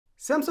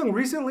Samsung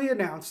recently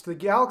announced the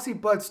Galaxy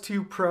Buds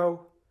 2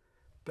 Pro.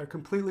 They're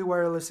completely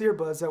wireless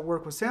earbuds that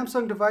work with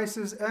Samsung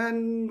devices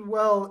and,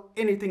 well,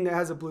 anything that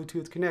has a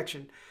Bluetooth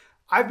connection.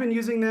 I've been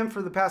using them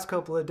for the past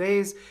couple of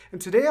days, and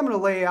today I'm going to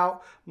lay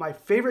out my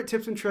favorite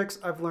tips and tricks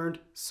I've learned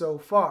so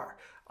far.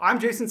 I'm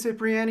Jason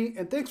Cipriani,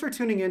 and thanks for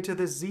tuning into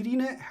this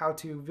ZDNet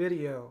how-to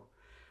video.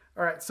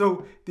 All right,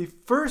 so the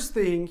first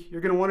thing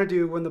you're going to want to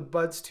do when the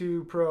Buds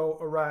 2 Pro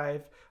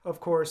arrive,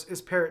 of course,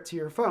 is pair it to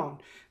your phone.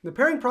 The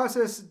pairing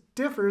process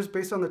differs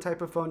based on the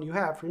type of phone you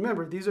have.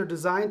 Remember, these are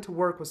designed to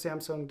work with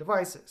Samsung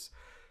devices.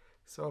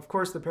 So, of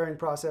course, the pairing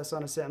process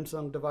on a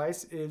Samsung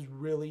device is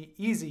really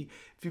easy.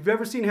 If you've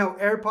ever seen how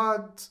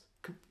AirPods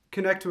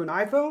connect to an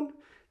iPhone,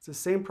 it's the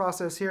same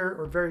process here,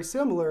 or very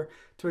similar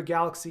to a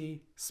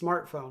Galaxy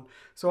smartphone.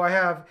 So I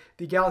have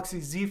the Galaxy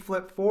Z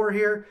Flip 4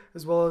 here,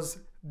 as well as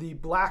the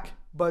black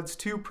Buds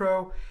 2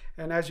 Pro,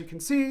 and as you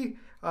can see,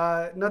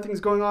 nothing's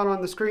going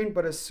on the screen,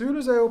 but as soon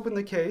as I open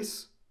the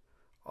case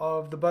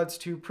of the Buds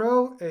 2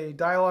 Pro, a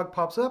dialog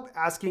pops up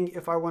asking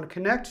if I want to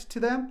connect to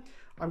them.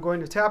 I'm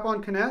going to tap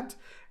on connect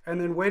and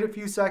then wait a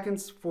few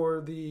seconds for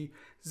the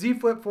Z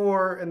Flip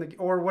 4 and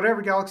or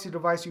whatever Galaxy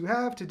device you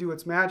have to do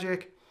its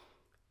magic.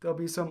 There'll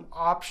be some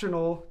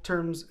optional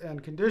terms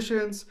and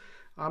conditions.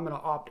 I'm going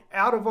to opt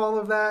out of all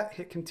of that,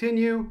 hit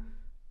continue,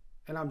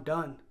 and I'm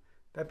done.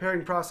 That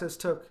pairing process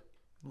took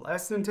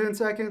less than 10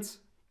 seconds.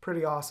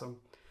 Pretty awesome.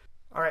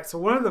 All right, so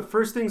one of the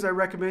first things I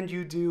recommend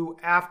you do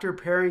after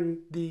pairing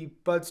the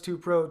Buds 2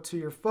 Pro to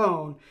your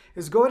phone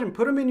is go ahead and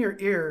put them in your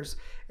ears,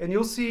 and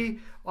you'll see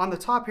on the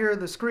top here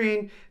of the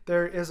screen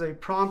there is a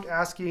prompt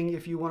asking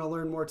if you want to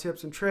learn more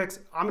tips and tricks.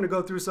 I'm going to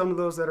go through some of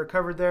those that are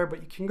covered there,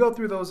 but you can go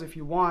through those if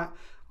you want.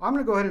 I'm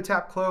going to go ahead and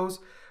tap close,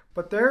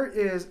 but there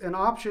is an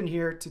option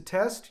here to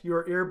test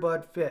your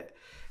earbud fit.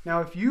 Now,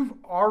 if you've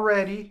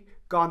already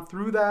gone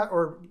through that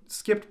or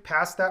skipped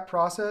past that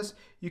process,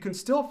 you can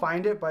still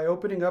find it by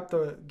opening up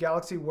the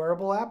Galaxy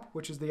Wearable app,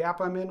 which is the app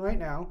I'm in right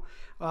now.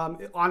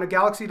 On a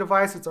Galaxy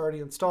device, it's already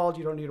installed.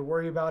 You don't need to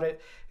worry about it.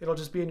 It'll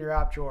just be in your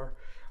app drawer.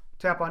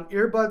 Tap on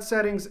earbud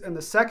settings, and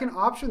the second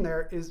option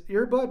there is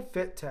earbud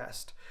fit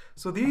test.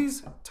 So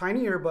these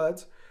tiny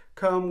earbuds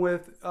come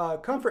with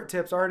comfort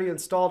tips already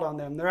installed on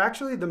them. They're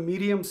actually the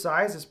medium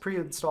size is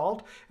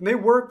pre-installed, and they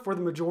work for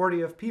the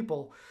majority of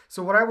people.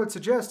 So what I would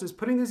suggest is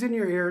putting these in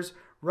your ears,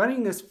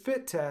 running this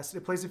fit test.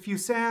 It plays a few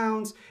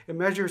sounds, it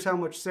measures how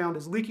much sound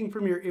is leaking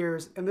from your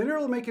ears, and then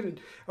it'll make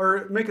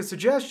a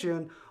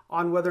suggestion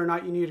on whether or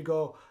not you need to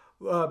go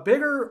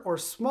bigger or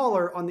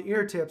smaller on the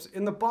ear tips.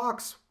 In the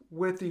box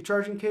with the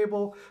charging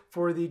cable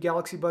for the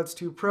Galaxy Buds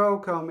 2 Pro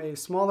come a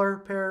smaller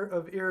pair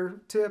of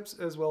ear tips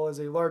as well as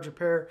a larger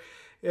pair,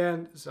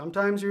 and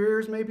sometimes your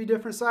ears may be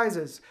different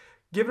sizes.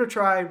 Give it a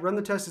try, run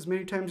the test as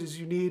many times as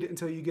you need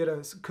until you get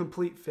a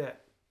complete fit.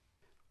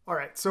 All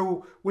right,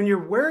 so when you're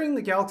wearing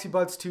the Galaxy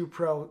Buds 2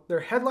 Pro,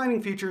 their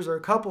headlining features, or a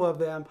couple of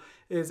them,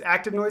 is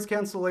Active Noise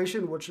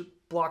Cancellation, which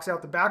blocks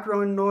out the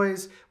background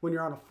noise when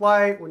you're on a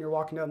flight, when you're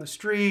walking down the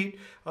street,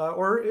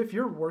 or if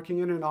you're working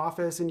in an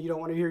office and you don't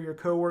want to hear your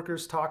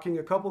coworkers talking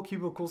a couple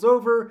cubicles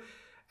over.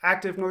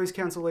 Active Noise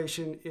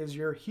Cancellation is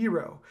your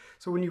hero.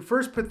 So when you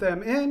first put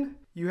them in,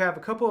 you have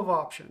a couple of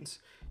options.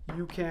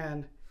 You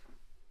can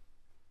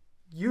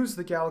use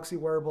the Galaxy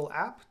Wearable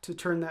app to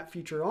turn that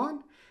feature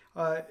on.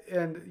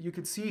 And you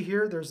can see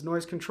here there's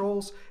noise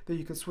controls that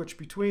you can switch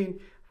between.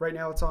 Right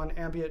now it's on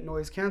ambient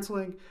noise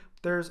canceling.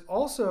 There's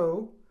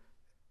also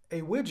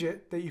a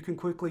widget that you can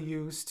quickly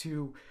use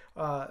to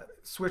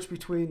switch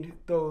between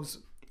those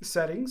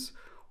settings,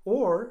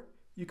 or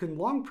you can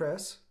long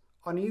press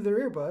on either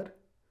earbud,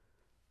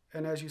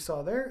 and as you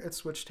saw there, it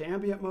switched to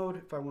ambient mode.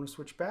 If I want to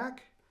switch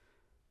back,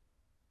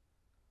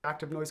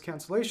 active noise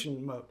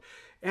cancellation mode.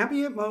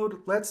 Ambient mode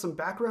lets some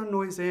background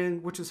noise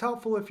in, which is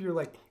helpful if you're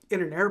like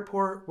in an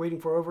airport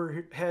waiting for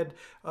overhead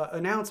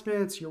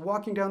announcements, you're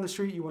walking down the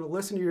street, you want to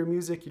listen to your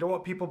music, you don't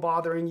want people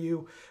bothering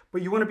you,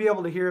 but you want to be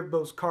able to hear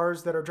those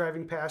cars that are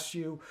driving past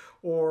you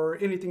or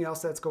anything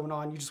else that's going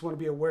on. You just want to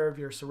be aware of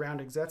your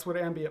surroundings. That's what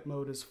ambient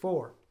mode is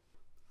for.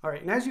 All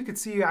right, and as you can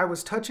see, I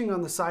was touching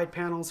on the side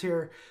panels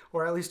here,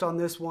 or at least on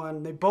this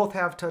one. They both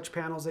have touch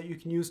panels that you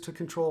can use to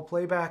control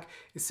playback.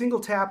 A single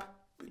tap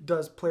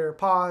does play or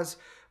pause,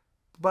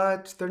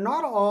 but they're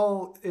not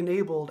all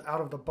enabled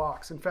out of the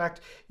box. In fact,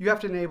 you have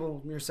to enable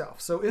them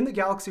yourself. So in the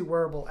Galaxy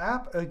Wearable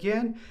app,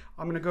 again,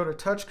 I'm going to go to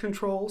touch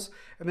controls,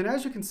 and then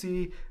as you can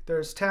see,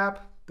 there's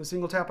tap, the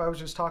single tap I was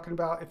just talking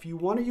about. If you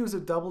want to use a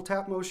double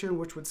tap motion,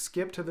 which would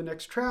skip to the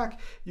next track,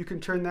 you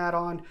can turn that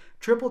on.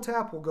 Triple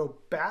tap will go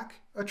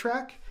back a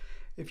track.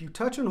 If you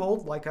touch and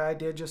hold, like I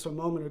did just a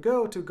moment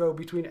ago, to go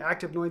between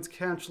active noise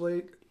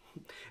cancellation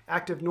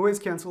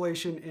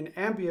and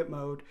ambient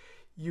mode,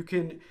 you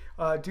can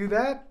do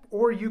that,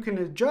 or you can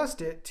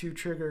adjust it to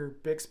trigger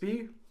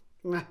Bixby.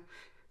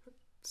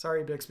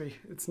 Sorry, Bixby,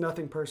 it's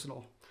nothing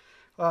personal.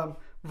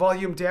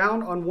 volume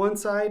down on one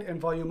side and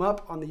volume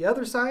up on the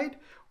other side,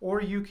 or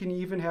you can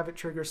even have it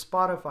trigger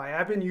Spotify.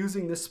 I've been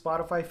using this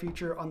Spotify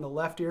feature on the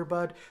left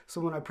earbud,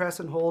 so when I press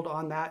and hold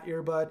on that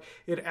earbud,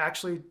 it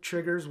actually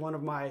triggers one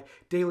of my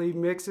daily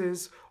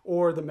mixes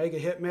or the mega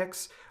hit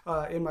mix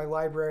in my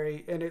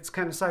library, and it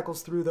kind of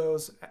cycles through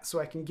those so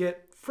I can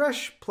get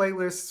fresh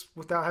playlists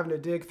without having to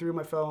dig through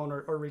my phone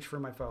or reach for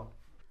my phone.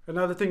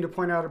 Another thing to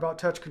point out about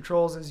touch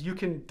controls is you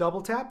can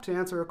double tap to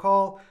answer a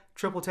call,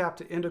 triple tap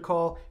to end a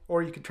call,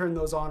 or you can turn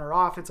those on or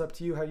off. It's up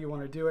to you how you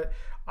want to do it.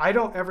 I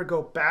don't ever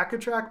go back a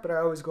track, but I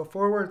always go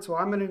forward. So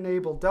I'm going to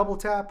enable double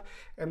tap,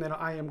 and then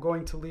I am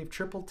going to leave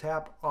triple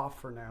tap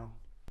off for now.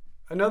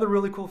 Another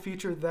really cool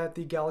feature that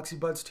the Galaxy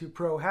Buds 2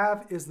 Pro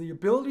have is the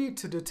ability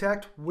to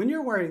detect when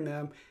you're wearing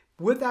them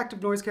with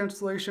active noise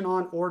cancellation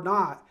on or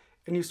not,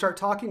 and you start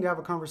talking to have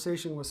a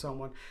conversation with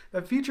someone.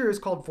 That feature is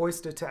called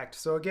Voice Detect.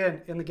 So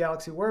again, in the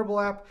Galaxy Wearable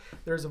app,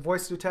 there's a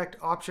Voice Detect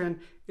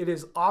option. It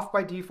is off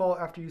by default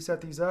after you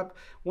set these up.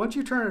 Once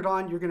you turn it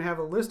on, you're gonna have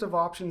a list of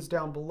options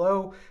down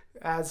below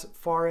as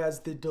far as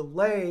the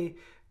delay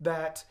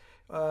that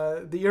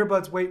the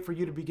earbuds wait for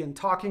you to begin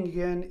talking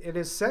again. It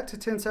is set to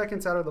 10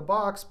 seconds out of the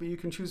box, but you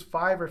can choose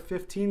 5 or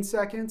 15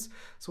 seconds.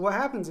 So what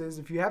happens is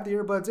if you have the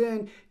earbuds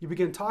in, you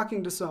begin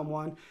talking to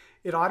someone,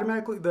 the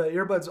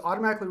earbuds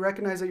automatically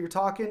recognize that you're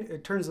talking.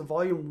 It turns the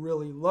volume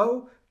really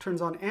low,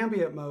 turns on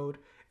ambient mode,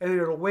 and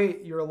it'll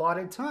wait your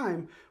allotted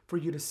time for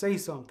you to say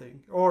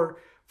something or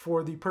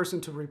for the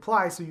person to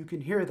reply so you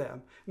can hear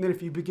them. And then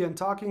if you begin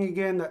talking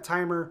again, that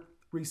timer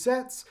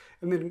resets,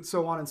 and then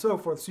so on and so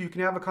forth. So you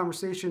can have a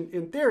conversation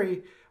in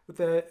theory with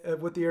the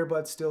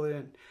earbuds still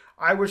in.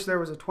 I wish there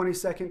was a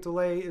 20-second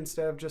delay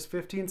instead of just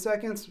 15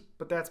 seconds,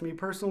 but that's me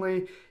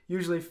personally.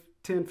 Usually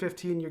 10,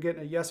 15, you're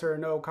getting a yes or a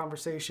no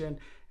conversation,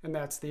 and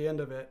that's the end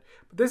of it.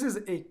 But this is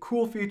a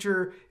cool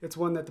feature. It's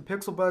one that the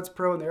Pixel Buds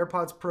Pro and the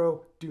AirPods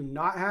Pro do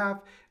not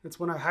have. It's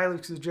one I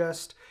highly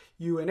suggest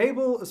you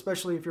enable,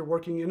 especially if you're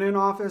working in an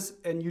office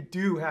and you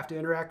do have to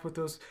interact with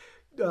those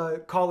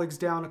colleagues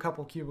down a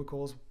couple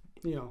cubicles,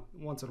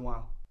 once in a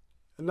while.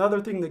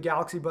 Another thing the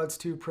Galaxy Buds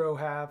 2 Pro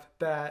have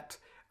that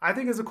I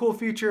think is a cool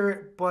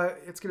feature, but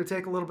it's going to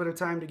take a little bit of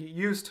time to get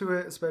used to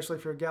it, especially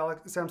if you're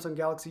Samsung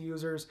Galaxy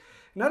users.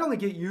 Not only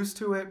get used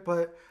to it,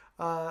 but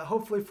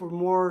hopefully for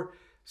more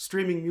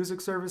streaming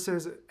music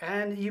services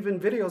and even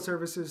video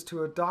services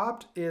to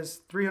adopt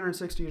is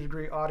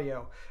 360-degree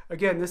audio.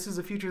 Again, this is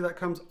a feature that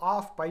comes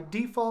off by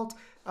default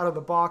out of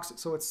the box,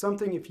 so it's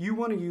something if you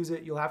want to use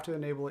it, you'll have to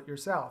enable it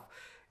yourself.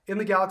 In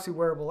the Galaxy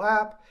Wearable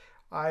app,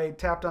 I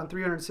tapped on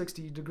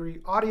 360-degree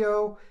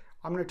audio.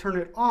 I'm going to turn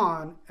it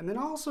on, and then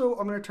also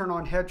I'm going to turn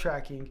on head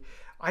tracking.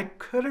 I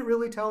couldn't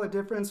really tell the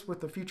difference with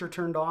the feature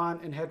turned on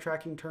and head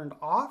tracking turned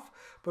off,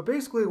 but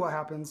basically what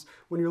happens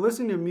when you're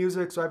listening to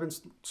music, so I've been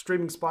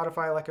streaming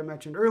Spotify like I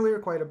mentioned earlier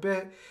quite a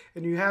bit,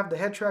 and you have the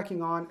head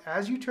tracking on,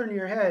 as you turn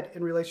your head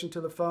in relation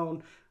to the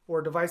phone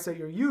or device that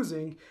you're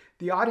using,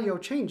 the audio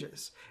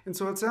changes. And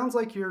so it sounds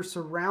like you're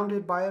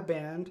surrounded by a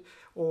band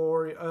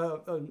or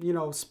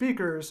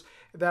speakers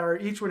that are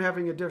each one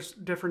having a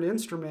different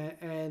instrument,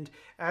 and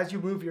as you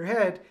move your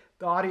head,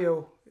 the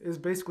audio is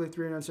basically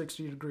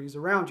 360 degrees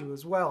around you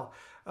as well.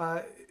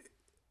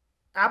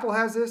 Apple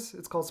has this.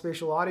 It's called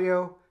spatial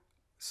audio.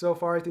 So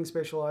far, I think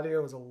spatial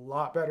audio is a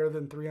lot better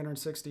than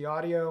 360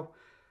 audio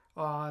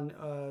on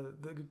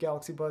the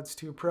Galaxy Buds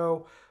 2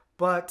 Pro,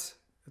 but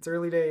it's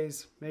early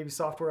days. Maybe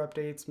software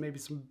updates, maybe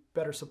some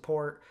better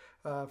support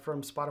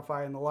from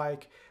Spotify and the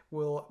like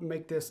will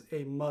make this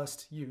a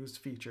must-use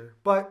feature.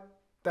 But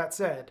that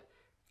said,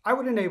 I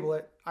would enable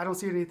it. I don't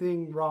see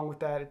anything wrong with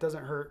that. It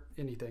doesn't hurt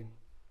anything.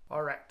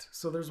 All right,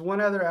 so there's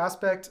one other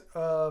aspect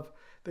of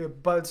the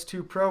Buds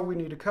 2 Pro we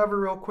need to cover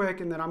real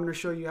quick, and then I'm going to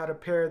show you how to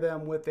pair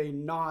them with a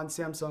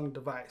non-Samsung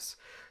device.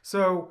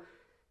 So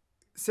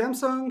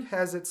Samsung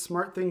has its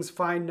SmartThings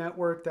Find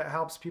network that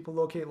helps people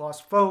locate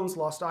lost phones,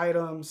 lost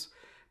items.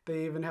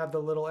 They even have the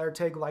little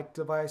AirTag-like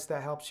device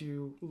that helps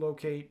you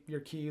locate your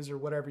keys or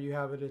whatever you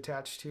have it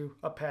attached to,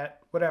 a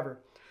pet, whatever.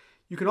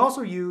 You can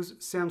also use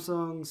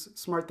Samsung's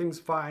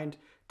SmartThings Find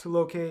to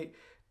locate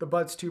the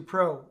Buds 2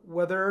 Pro,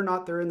 whether or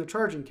not they're in the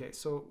charging case.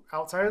 So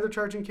outside of the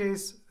charging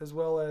case, as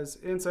well as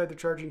inside the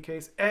charging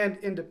case, and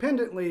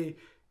independently,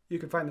 you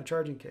can find the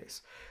charging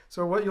case.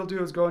 So what you'll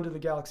do is go into the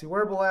Galaxy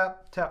Wearable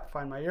app, tap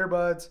Find My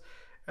Earbuds,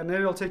 and then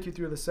it'll take you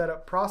through the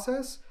setup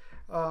process.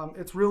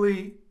 It's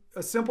really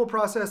a simple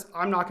process.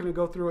 I'm not going to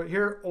go through it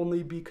here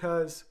only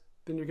because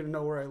then you're going to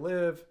know where I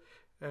live,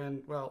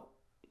 and well,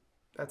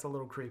 that's a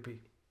little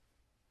creepy.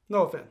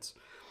 No offense.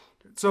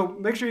 So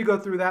make sure you go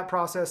through that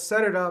process,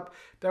 set it up.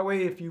 That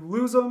way, if you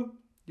lose them,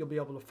 you'll be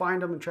able to find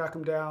them and track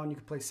them down. You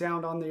can play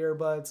sound on the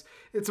earbuds.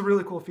 It's a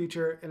really cool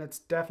feature, and it's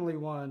definitely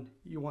one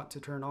you want to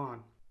turn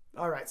on.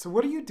 All right, so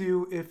what do you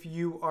do if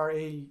you are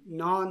a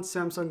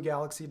non-Samsung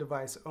Galaxy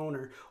device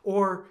owner?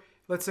 Or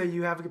let's say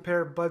you have a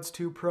pair of Buds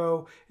 2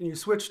 Pro and you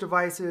switch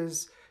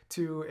devices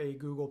to a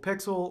Google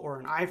Pixel or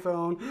an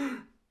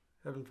iPhone,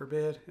 heaven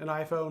forbid, an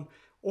iPhone,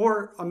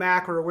 or a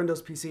Mac or a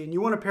Windows PC, and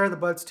you want to pair the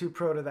Buds 2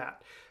 Pro to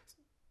that.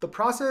 The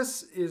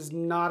process is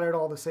not at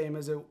all the same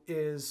as it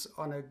is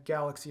on a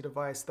Galaxy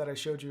device that I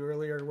showed you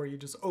earlier, where you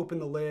just open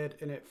the lid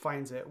and it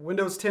finds it.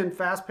 Windows 10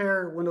 fast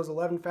pair, Windows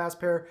 11 fast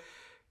pair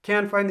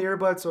can find the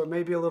earbud, so it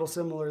may be a little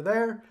similar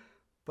there.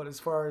 But as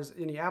far as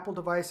any Apple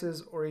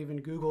devices or even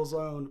Google's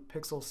own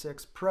Pixel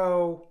 6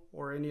 Pro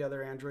or any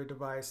other Android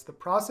device, the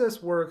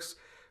process works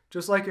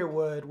just like it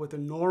would with a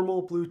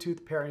normal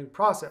Bluetooth pairing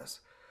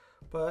process.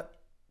 But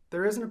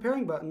there isn't a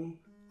pairing button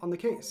on the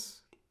case.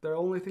 The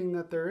only thing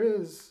that there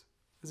is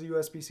a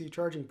USB-C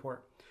charging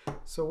port.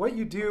 So what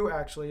you do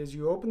actually is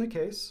you open the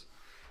case,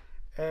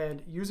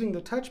 and using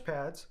the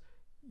touchpads,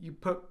 you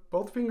put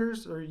both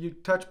fingers, or you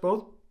touch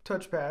both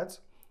touchpads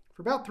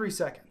for about 3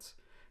 seconds.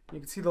 You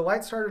can see the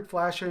light started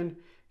flashing.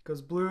 It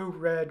goes blue,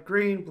 red,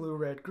 green, blue,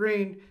 red,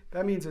 green.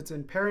 That means it's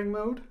in pairing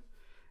mode.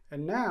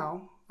 And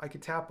now I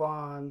could tap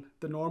on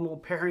the normal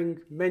pairing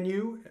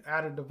menu,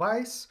 add a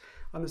device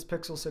on this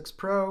Pixel 6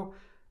 Pro.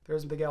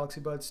 There's the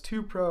Galaxy Buds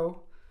 2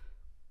 Pro.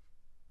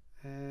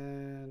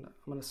 And I'm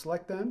going to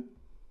select them,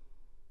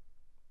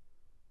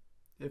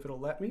 if it'll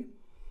let me.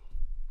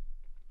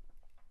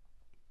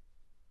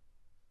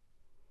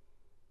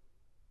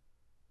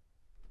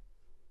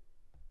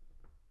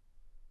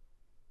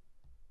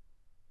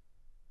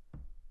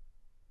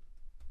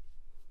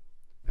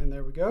 And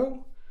there we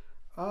go.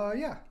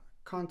 Yeah,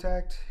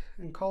 contact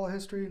and call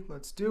history.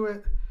 Let's do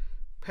it.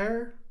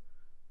 Pair.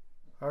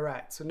 All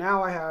right, so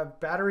now I have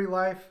battery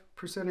life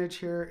percentage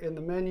here in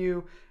the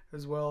menu,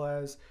 as well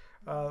as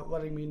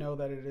letting me know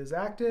that it is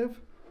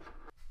active.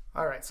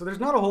 All right, so there's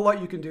not a whole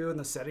lot you can do in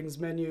the settings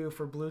menu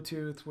for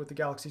Bluetooth with the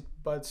Galaxy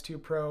Buds 2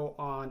 Pro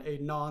on a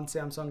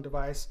non-Samsung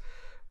device.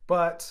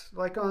 But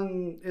like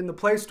in the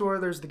Play Store,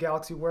 there's the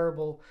Galaxy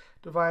wearable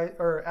device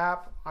or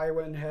app. I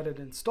went ahead and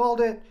installed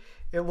it.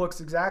 It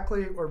looks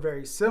exactly or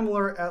very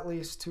similar, at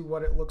least, to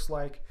what it looks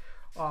like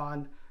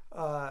on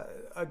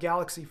a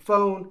Galaxy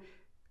phone.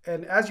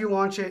 And as you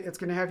launch it, it's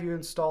going to have you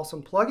install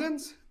some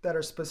plugins that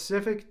are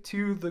specific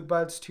to the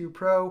Buds 2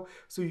 Pro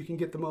so you can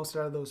get the most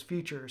out of those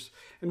features.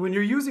 And when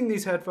you're using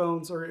these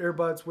headphones or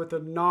earbuds with a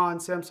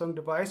non-Samsung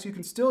device, you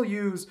can still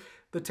use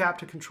the tap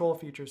to control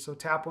feature. So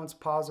tap once,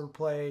 pause, or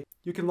play.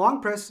 You can long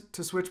press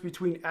to switch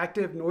between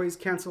active noise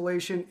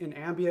cancellation and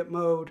ambient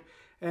mode,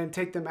 and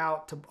take them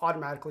out to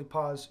automatically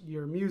pause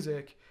your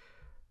music.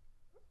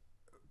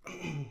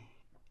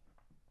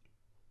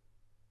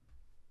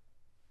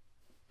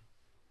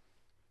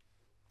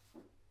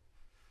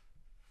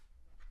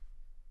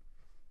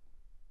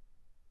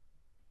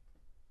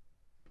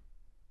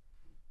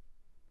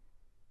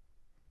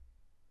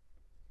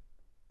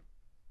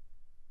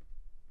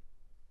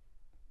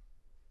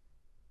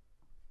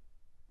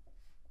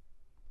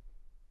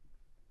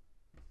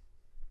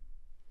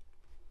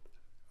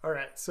 All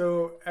right,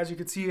 so as you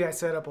can see, I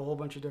set up a whole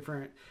bunch of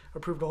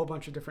approved a whole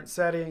bunch of different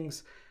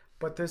settings,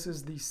 but this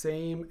is the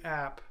same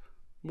app,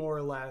 more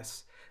or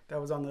less, that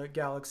was on the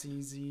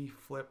Galaxy Z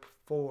Flip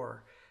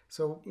 4.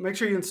 So make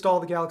sure you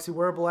install the Galaxy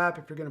wearable app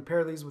if you're going to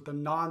pair these with a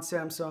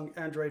non-Samsung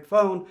Android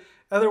phone.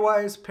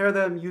 Otherwise, pair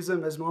them, use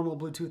them as normal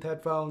Bluetooth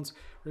headphones.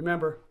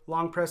 Remember,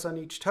 long press on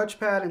each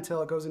touchpad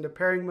until it goes into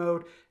pairing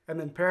mode, and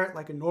then pair it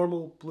like a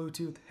normal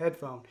Bluetooth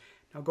headphone.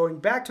 Now going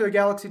back to a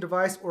Galaxy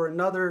device or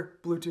another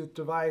Bluetooth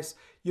device,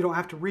 you don't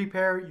have to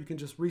repair. You can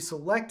just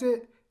reselect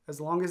it.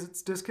 As long as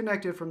it's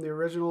disconnected from the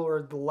original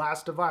or the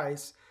last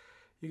device,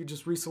 you can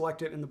just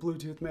reselect it in the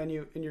Bluetooth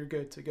menu and you're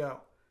good to go.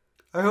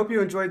 I hope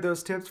you enjoyed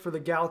those tips for the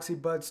Galaxy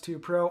Buds 2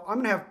 Pro.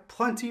 I'm going to have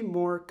plenty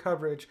more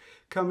coverage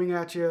coming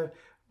at you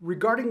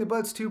regarding the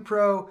Buds 2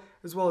 Pro,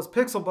 as well as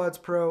Pixel Buds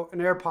Pro and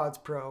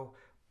AirPods Pro.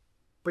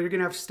 But you're going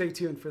to have to stay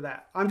tuned for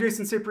that. I'm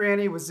Jason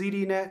Cipriani with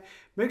ZDNet.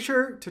 Make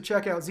sure to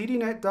check out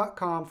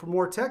zdnet.com for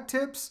more tech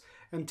tips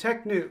and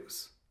tech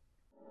news.